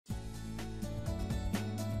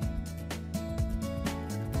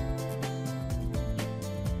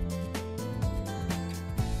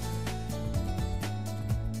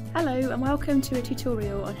Hello and welcome to a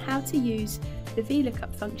tutorial on how to use the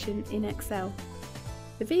VLOOKUP function in Excel.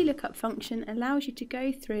 The VLOOKUP function allows you to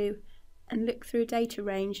go through and look through a data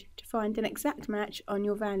range to find an exact match on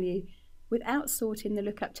your value without sorting the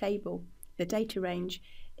lookup table, the data range,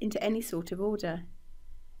 into any sort of order.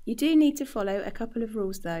 You do need to follow a couple of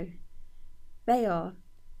rules though. They are: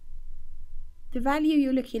 the value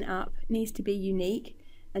you're looking up needs to be unique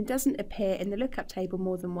and doesn't appear in the lookup table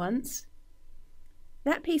more than once.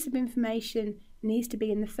 That piece of information needs to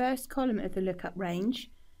be in the first column of the lookup range,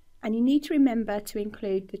 and you need to remember to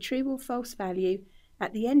include the true or false value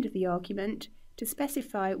at the end of the argument to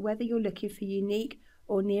specify whether you're looking for unique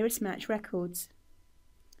or nearest match records.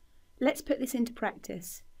 Let's put this into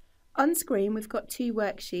practice. On screen we've got two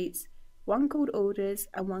worksheets, one called orders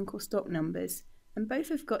and one called stock numbers, and both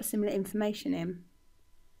have got similar information in.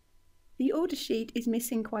 The order sheet is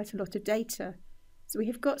missing quite a lot of data. So we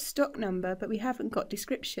have got stock number, but we haven't got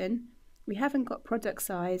description, we haven't got product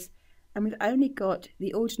size, and we've only got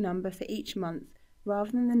the order number for each month rather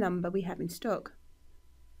than the number we have in stock.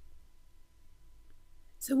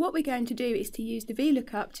 So what we're going to do is to use the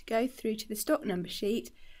VLOOKUP to go through to the stock number sheet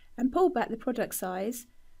and pull back the product size,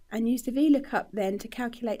 and use the VLOOKUP then to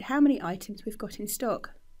calculate how many items we've got in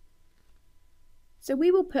stock. So we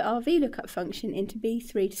will put our VLOOKUP function into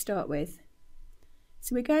B3 to start with.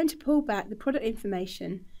 So we're going to pull back the product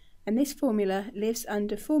information, and this formula lives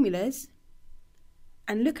under formulas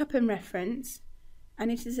and lookup and reference, and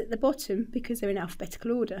it is at the bottom because they're in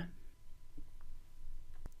alphabetical order.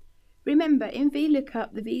 Remember, in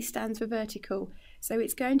VLOOKUP the V stands for vertical, so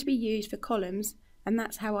it's going to be used for columns, and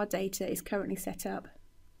that's how our data is currently set up.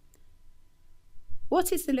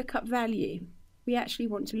 What is the lookup value we actually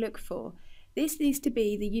want to look for? This needs to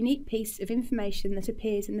be the unique piece of information that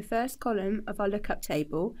appears in the first column of our lookup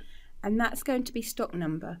table, and that's going to be stock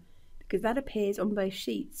number because that appears on both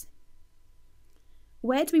sheets.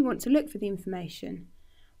 Where do we want to look for the information?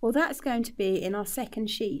 Well, that's going to be in our second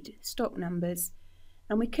sheet, stock numbers,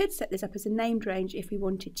 and we could set this up as a named range if we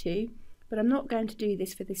wanted to, but I'm not going to do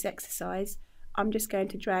this for this exercise. I'm just going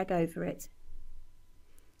to drag over it.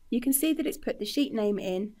 You can see that it's put the sheet name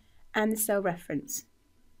in and the cell reference.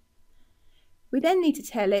 We then need to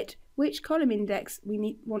tell it which column index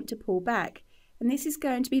we want to pull back, and this is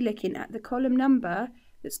going to be looking at the column number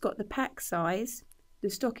that's got the pack size, the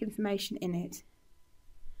stock information in it.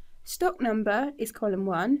 Stock number is column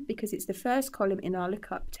 1 because it's the first column in our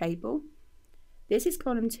lookup table. This is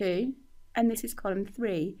column 2 and this is column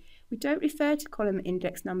 3. We don't refer to column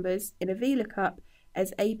index numbers in a VLOOKUP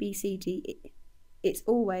as A, B, C, D. It's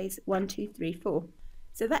always 1, 2, 3, 4.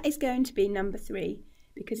 So that is going to be number 3.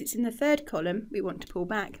 Because it's in the third column we want to pull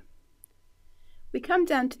back. We come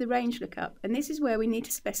down to the range lookup, and this is where we need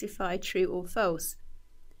to specify true or false.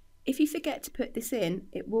 If you forget to put this in,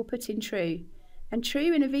 it will put in true, and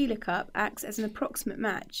true in a VLOOKUP acts as an approximate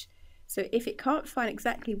match, so if it can't find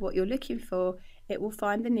exactly what you're looking for, it will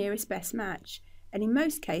find the nearest best match, and in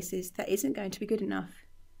most cases that isn't going to be good enough.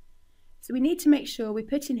 So we need to make sure we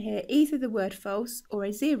put in here either the word false or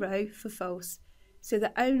a 0 for false, so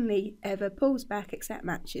that only ever pulls back exact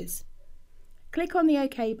matches. Click on the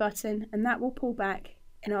OK button and that will pull back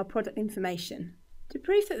in our product information. To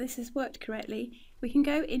prove that this has worked correctly, we can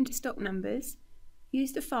go into stock numbers,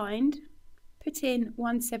 use the find, put in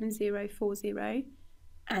 17040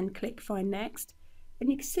 and click find next,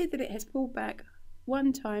 and you can see that it has pulled back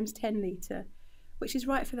 1 times 10 litre, which is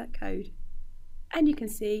right for that code. And you can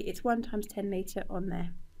see it's 1 times 10 litre on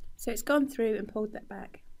there. So it's gone through and pulled that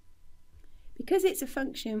back. Because it's a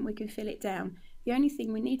function, we can fill it down. The only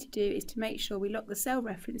thing we need to do is to make sure we lock the cell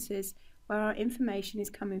references where our information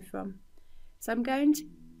is coming from. So I'm going to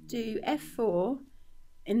do F4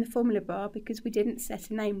 in the formula bar because we didn't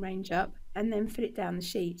set a name range up, and then fill it down the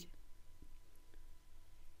sheet.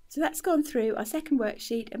 So that's gone through our second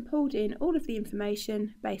worksheet and pulled in all of the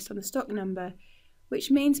information based on the stock number,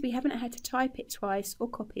 which means we haven't had to type it twice or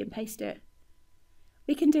copy and paste it.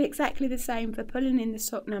 We can do exactly the same for pulling in the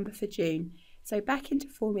stock number for June. So back into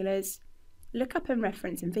formulas, lookup and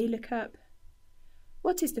reference in VLOOKUP.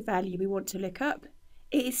 What is the value we want to look up?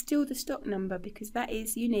 It is still the stock number because that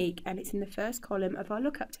is unique and it's in the first column of our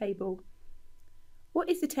lookup table. What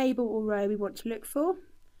is the table or row we want to look for?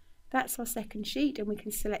 That's our second sheet and we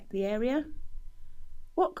can select the area.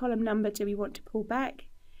 What column number do we want to pull back?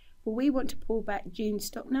 Well, we want to pull back June's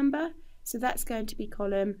stock number, so that's going to be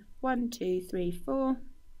column 1, 2, 3, 4.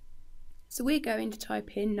 So we're going to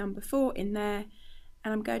type in number 4 in there,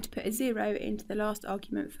 and I'm going to put a 0 into the last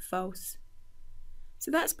argument for false.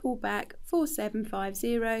 So that's pulled back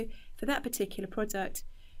 4750 for that particular product,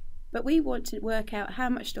 but we want to work out how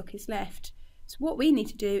much stock is left. So what we need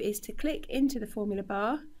to do is to click into the formula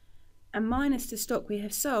bar and minus the stock we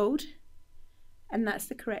have sold, and that's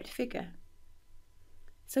the correct figure.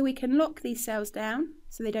 So we can lock these cells down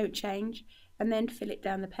so they don't change and then fill it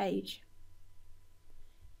down the page.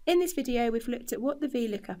 In this video we've looked at what the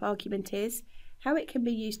VLOOKUP argument is, how it can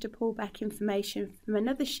be used to pull back information from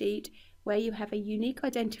another sheet where you have a unique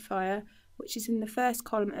identifier which is in the first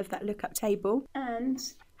column of that lookup table, and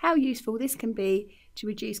how useful this can be to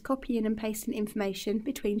reduce copying and pasting information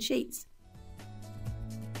between sheets.